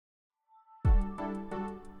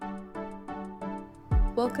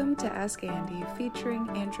Welcome to Ask Andy featuring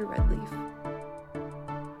Andrew Redleaf.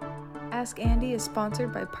 Ask Andy is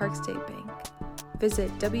sponsored by Park State Bank.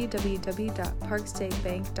 Visit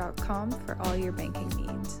www.parkstatebank.com for all your banking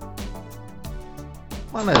needs.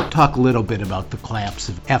 I want to talk a little bit about the collapse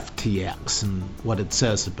of FTX and what it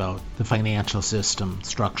says about the financial system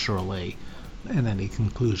structurally and any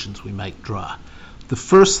conclusions we might draw. The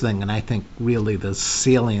first thing, and I think really the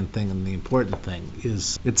salient thing and the important thing,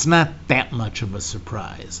 is it's not that much of a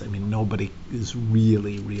surprise. I mean, nobody is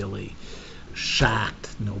really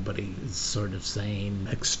shocked. Nobody is sort of saying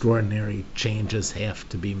extraordinary changes have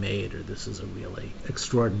to be made or this is a really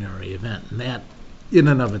extraordinary event. And that in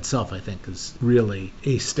and of itself, I think, is really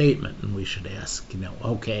a statement. And we should ask,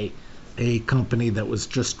 okay, a company that was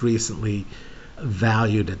just recently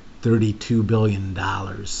valued at $32 billion,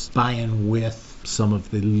 buying with some of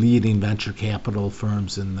the leading venture capital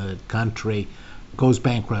firms in the country, goes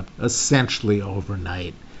bankrupt essentially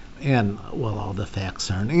overnight. And, well, all the facts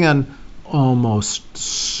aren't in, almost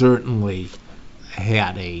certainly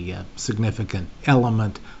had a significant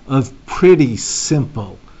element of pretty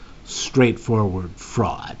simple, straightforward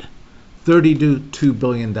fraud. $32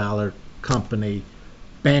 billion company,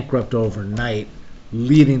 bankrupt overnight,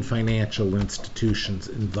 leading financial institutions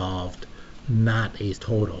involved, not a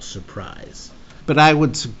total surprise. But I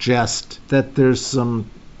would suggest that there's some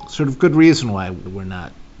sort of good reason why we're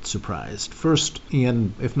not surprised. First,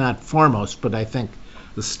 and if not foremost, but I think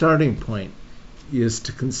the starting point is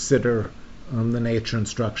to consider the nature and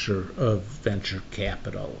structure of venture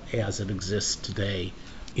capital as it exists today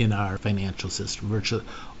in our financial system. Virtually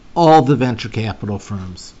all the venture capital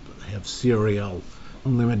firms have serial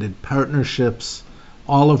limited partnerships,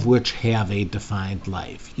 all of which have a defined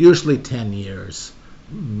life, usually 10 years,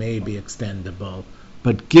 maybe extendable.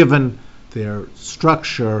 But given their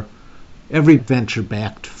structure, every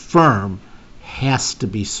venture-backed firm has to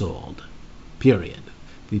be sold, period.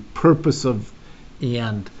 The purpose of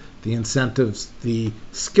and the incentives, the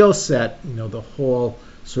skill set, the whole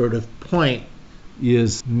sort of point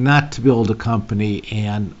is not to build a company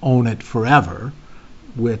and own it forever,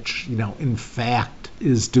 which, in fact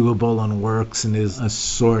is doable and works and is a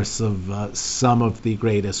source of some of the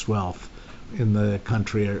greatest wealth in the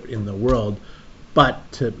country or in the world,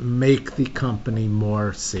 but to make the company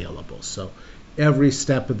more saleable. So every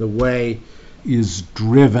step of the way is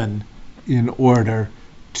driven in order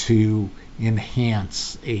to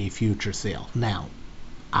enhance a future sale. Now,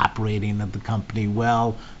 operating of the company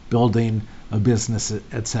well, building a business,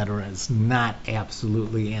 etc., is not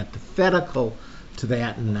absolutely antithetical to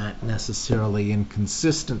that and not necessarily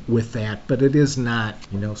inconsistent with that, but it is not,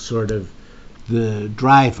 sort of the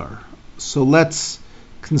driver. So let's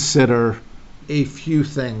consider a few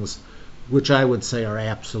things which I would say are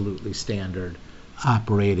absolutely standard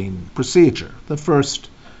operating procedure. The first,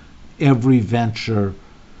 every venture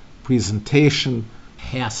presentation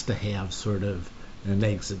has to have sort of an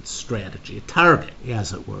exit strategy, a target,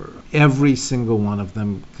 as it were. Every single one of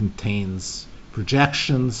them contains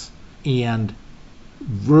projections, and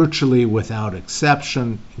virtually without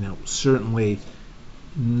exception, certainly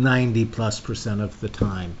 90+% of the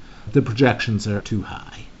time, the projections are too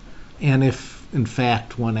high. And if, in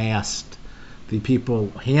fact, one asked the people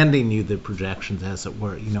handing you the projections, as it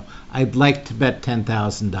were, I'd like to bet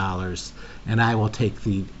 $10,000 and I will take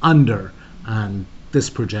the under on this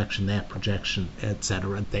projection, that projection,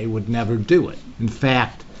 etc., they would never do it. In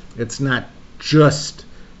fact, it's not just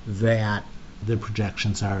that the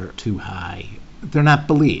projections are too high. They're not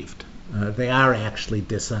believed. They are actually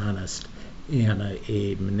dishonest and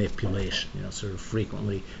a manipulation. Sort of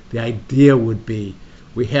frequently the idea would be,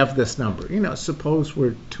 we have this number. Suppose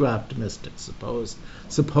we're too optimistic. Suppose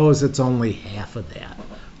it's only half of that.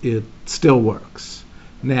 It still works.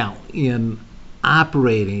 Now, in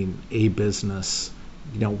operating a business,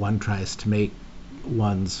 one tries to make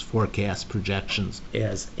one's forecast projections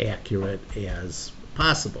as accurate as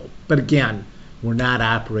possible. But again, we're not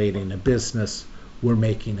operating a business, we're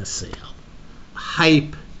making a sale.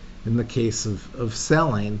 Hype, in the case of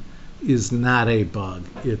selling, is not a bug.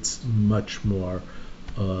 It's much more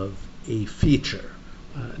of a feature.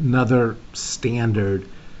 Another standard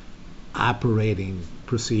operating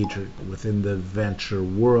procedure within the venture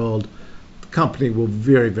world, the company will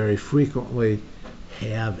very frequently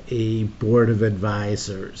have a board of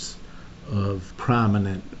advisors of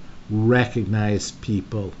prominent, recognized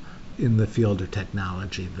people in the field of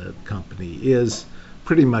technology the company is,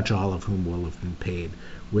 pretty much all of whom will have been paid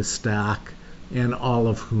with stock, and all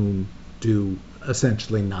of whom do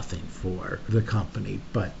essentially nothing for the company.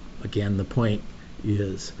 But again, the point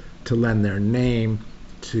is to lend their name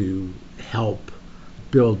to help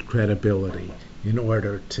build credibility in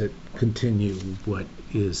order to continue what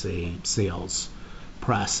is a sales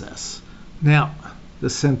process. Now, the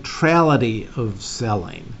centrality of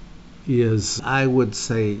selling is, I would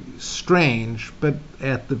say, strange, but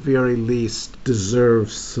at the very least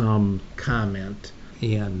deserves some comment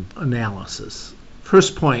and analysis.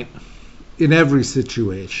 First point, in every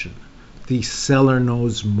situation, the seller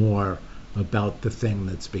knows more about the thing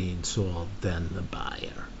that's being sold than the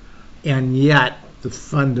buyer. And yet, the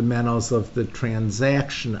fundamentals of the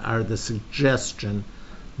transaction are the suggestion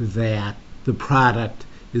that the product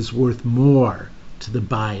is worth more to the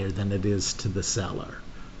buyer than it is to the seller.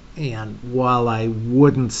 And while I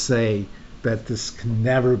wouldn't say that this can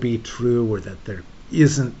never be true or that there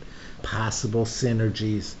isn't possible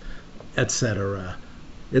synergies, etc.,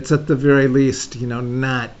 it's at the very least,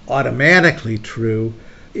 not automatically true,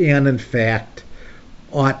 and in fact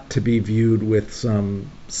ought to be viewed with some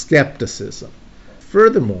skepticism.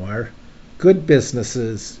 Furthermore, good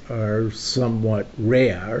businesses are somewhat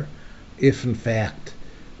rare. If in fact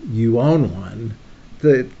you own one,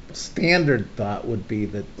 the standard thought would be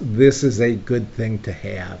that this is a good thing to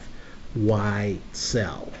have. Why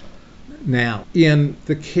sell? Now, in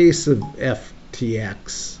the case of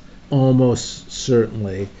FTX, almost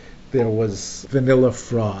certainly there was vanilla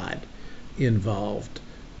fraud involved.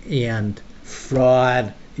 And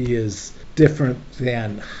fraud is different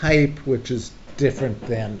than hype, which is different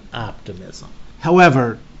than optimism.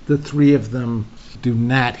 However, the three of them do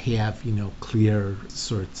not have, clear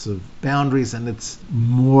sorts of boundaries, and it's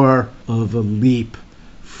more of a leap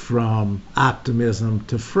from optimism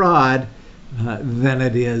to fraud than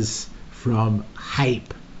it is from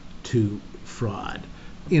hype to fraud.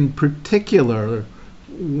 In particular,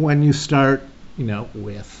 when you start,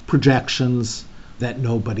 with projections that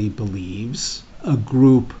nobody believes, a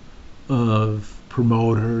group of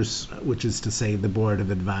promoters, which is to say the board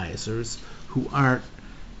of advisors, who aren't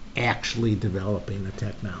actually developing the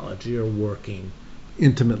technology or working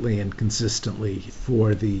intimately and consistently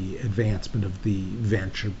for the advancement of the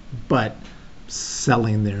venture, but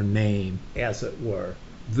selling their name, as it were.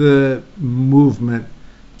 The movement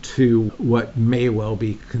to what may well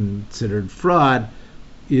be considered fraud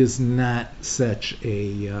is not such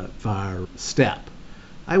a far step.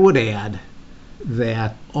 I would add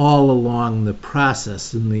that all along the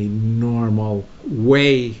process, in the normal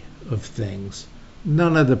way of things,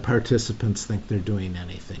 none of the participants think they're doing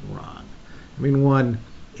anything wrong. I mean,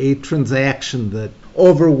 a transaction that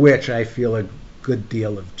over which I feel a good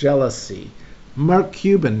deal of jealousy. Mark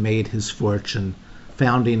Cuban made his fortune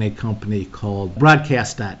founding a company called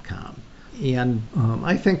Broadcast.com. And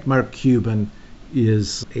I think Mark Cuban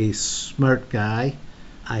is a smart guy.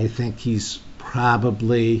 I think he's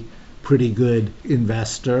probably pretty good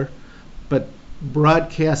investor. But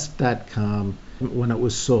Broadcast.com, when it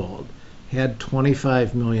was sold, had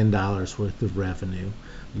 $25 million worth of revenue.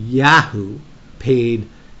 Yahoo paid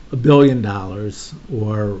 $1 billion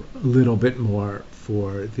or a little bit more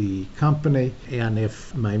for the company. And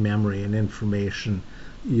if my memory and information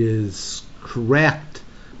is correct,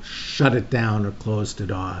 shut it down or closed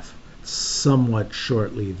it off somewhat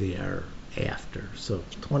shortly thereafter. So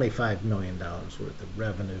 $25 million worth of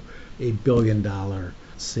revenue, $1 billion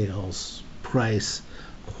sales price,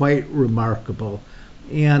 quite remarkable,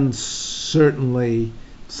 and certainly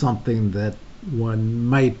something that one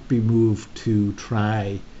might be moved to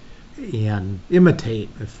try and imitate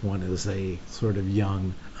if one is a sort of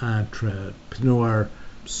young entrepreneur.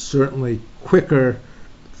 Certainly quicker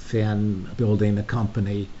than building a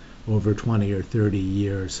company over 20 or 30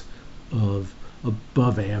 years of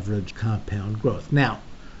above average compound growth. Now,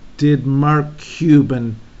 did Mark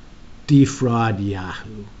Cuban defraud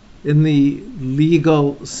Yahoo? In the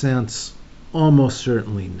legal sense, almost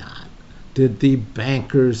certainly not. Did the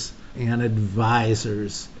bankers and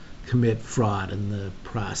advisors commit fraud in the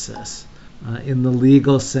process? In the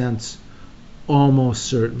legal sense, almost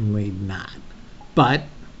certainly not. But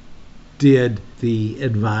did the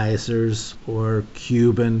advisors or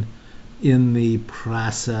Cuban in the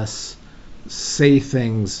process say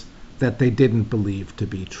things that they didn't believe to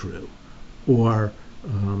be true, or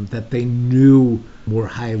that they knew were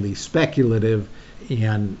highly speculative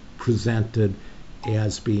and presented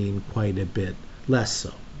as being quite a bit less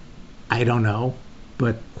so? I don't know,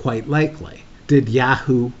 but quite likely. Did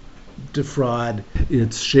Yahoo defraud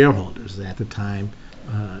its shareholders at the time?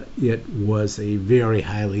 It was a very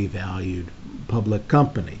highly valued public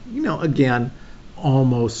company. Again,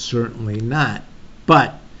 almost certainly not.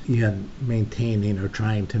 But in maintaining or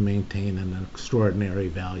trying to maintain an extraordinary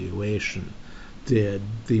valuation, did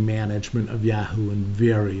the management of Yahoo in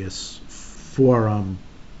various forum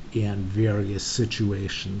in various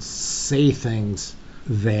situations say things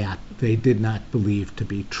that they did not believe to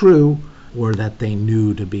be true or that they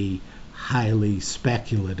knew to be highly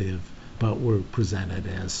speculative but were presented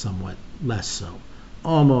as somewhat less so.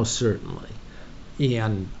 Almost certainly.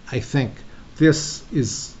 And I think this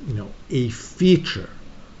is, a feature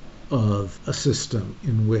of a system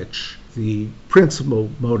in which the principal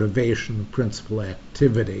motivation, the principal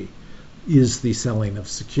activity is the selling of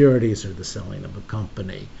securities or the selling of a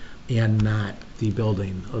company and not the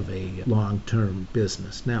building of a long-term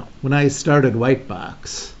business. Now, when I started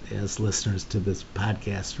Whitebox, as listeners to this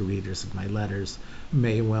podcast or readers of my letters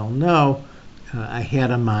may well know, I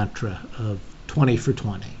had a mantra of 20 for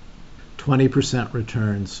 20, 20%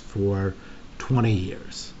 returns for 20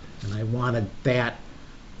 years. And I wanted that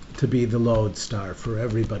to be the lodestar for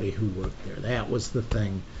everybody who worked there. That was the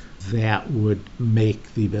thing that would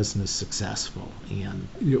make the business successful. And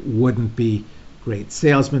it wouldn't be great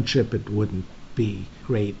salesmanship. It wouldn't be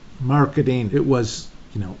great marketing. It was,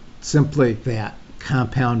 simply that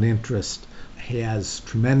compound interest has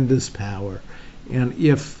tremendous power. And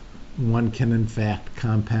if one can, in fact,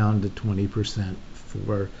 compound at 20%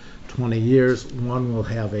 for 20 years, one will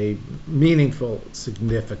have a meaningful,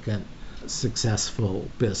 significant, successful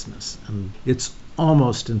business. And it's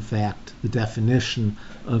almost, in fact, the definition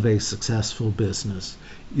of a successful business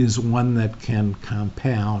is one that can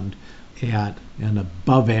compound at an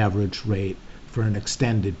above average rate for an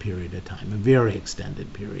extended period of time, a very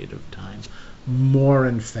extended period of time. More,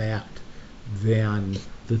 in fact, than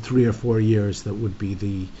the 3 or 4 years that would be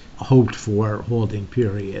the hoped for holding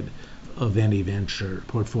period of any venture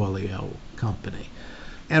portfolio company.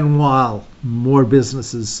 And while more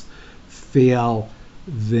businesses fail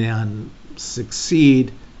than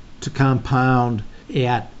succeed, to compound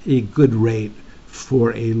at a good rate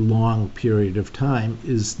for a long period of time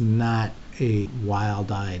is not a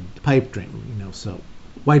wild-eyed pipe dream. So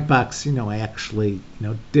Whitebox, actually,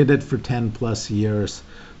 did it for 10 plus years,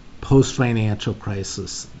 post-financial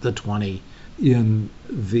crisis, the 20 in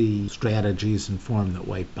the strategies and form that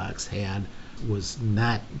Whitebox had was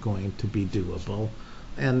not going to be doable.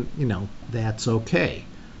 And, that's okay.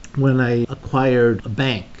 When I acquired a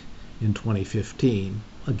bank in 2015,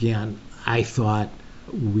 again, I thought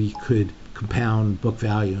we could compound book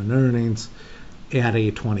value and earnings at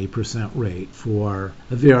a 20% rate for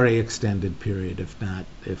a very extended period,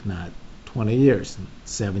 if not 20 years.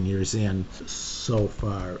 7 years in, so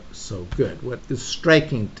far, so good. What is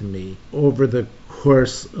striking to me, over the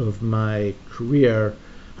course of my career,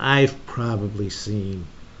 I've probably seen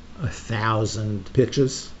 1,000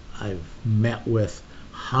 pitches. I've met with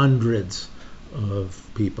hundreds of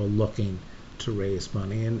people looking to raise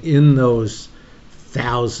money. And in those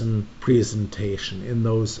 1,000 presentations, in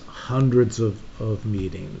those hundreds of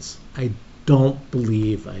meetings, I don't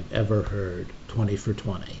believe I've ever heard 20 for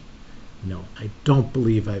 20. No, I don't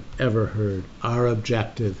believe I've ever heard our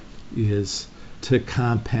objective is to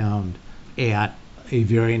compound at a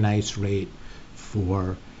very nice rate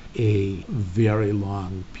for a very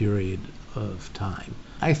long period of time.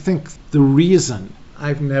 I think the reason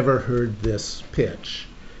I've never heard this pitch,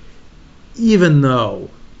 even though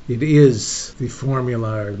it is the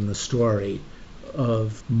formula and the story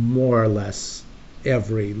of more or less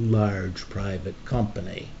every large private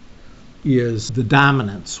company, is the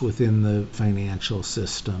dominance within the financial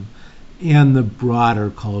system and the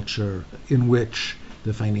broader culture in which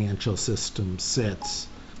the financial system sits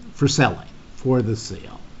for selling, for the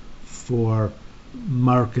sale, for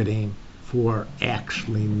marketing, for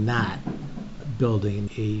actually not building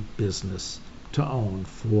a business to own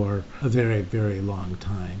for a very, very long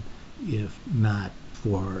time, if not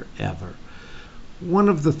forever. One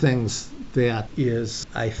of the things that is,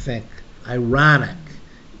 I think, ironic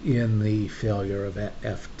in the failure of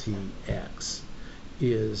FTX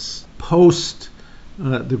is post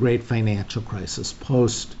the great financial crisis,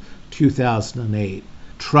 post 2008,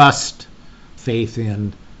 trust, faith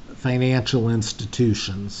in financial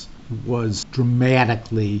institutions was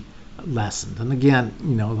dramatically lessened. And again,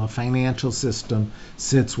 the financial system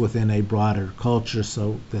sits within a broader culture,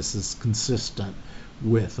 so this is consistent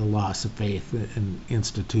with a loss of faith in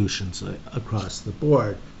institutions across the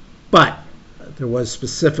board. But there was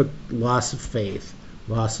specific loss of faith,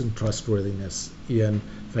 loss in trustworthiness in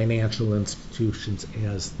financial institutions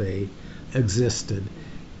as they existed.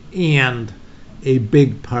 And a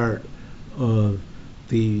big part of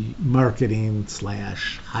the marketing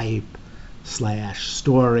 / hype /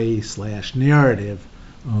 story / narrative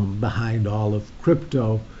behind all of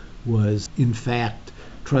crypto was, in fact,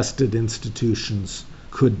 trusted institutions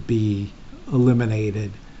could be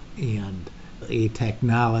eliminated and a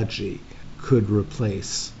technology could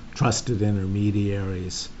replace trusted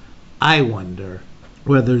intermediaries. I wonder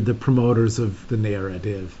whether the promoters of the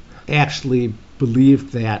narrative actually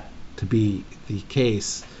believed that to be the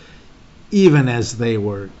case, even as they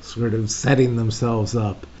were sort of setting themselves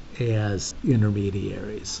up as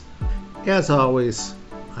intermediaries. As always,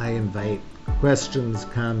 I invite questions,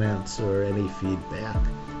 comments, or any feedback.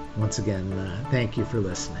 Once again, thank you for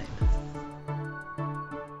listening.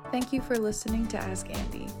 Thank you for listening to Ask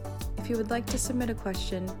Andy. If you would like to submit a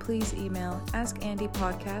question, please email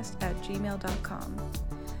askandypodcast@gmail.com.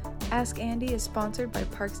 Ask Andy is sponsored by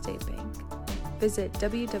Park State Bank. Visit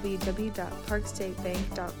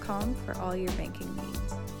www.parkstatebank.com for all your banking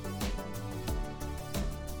needs.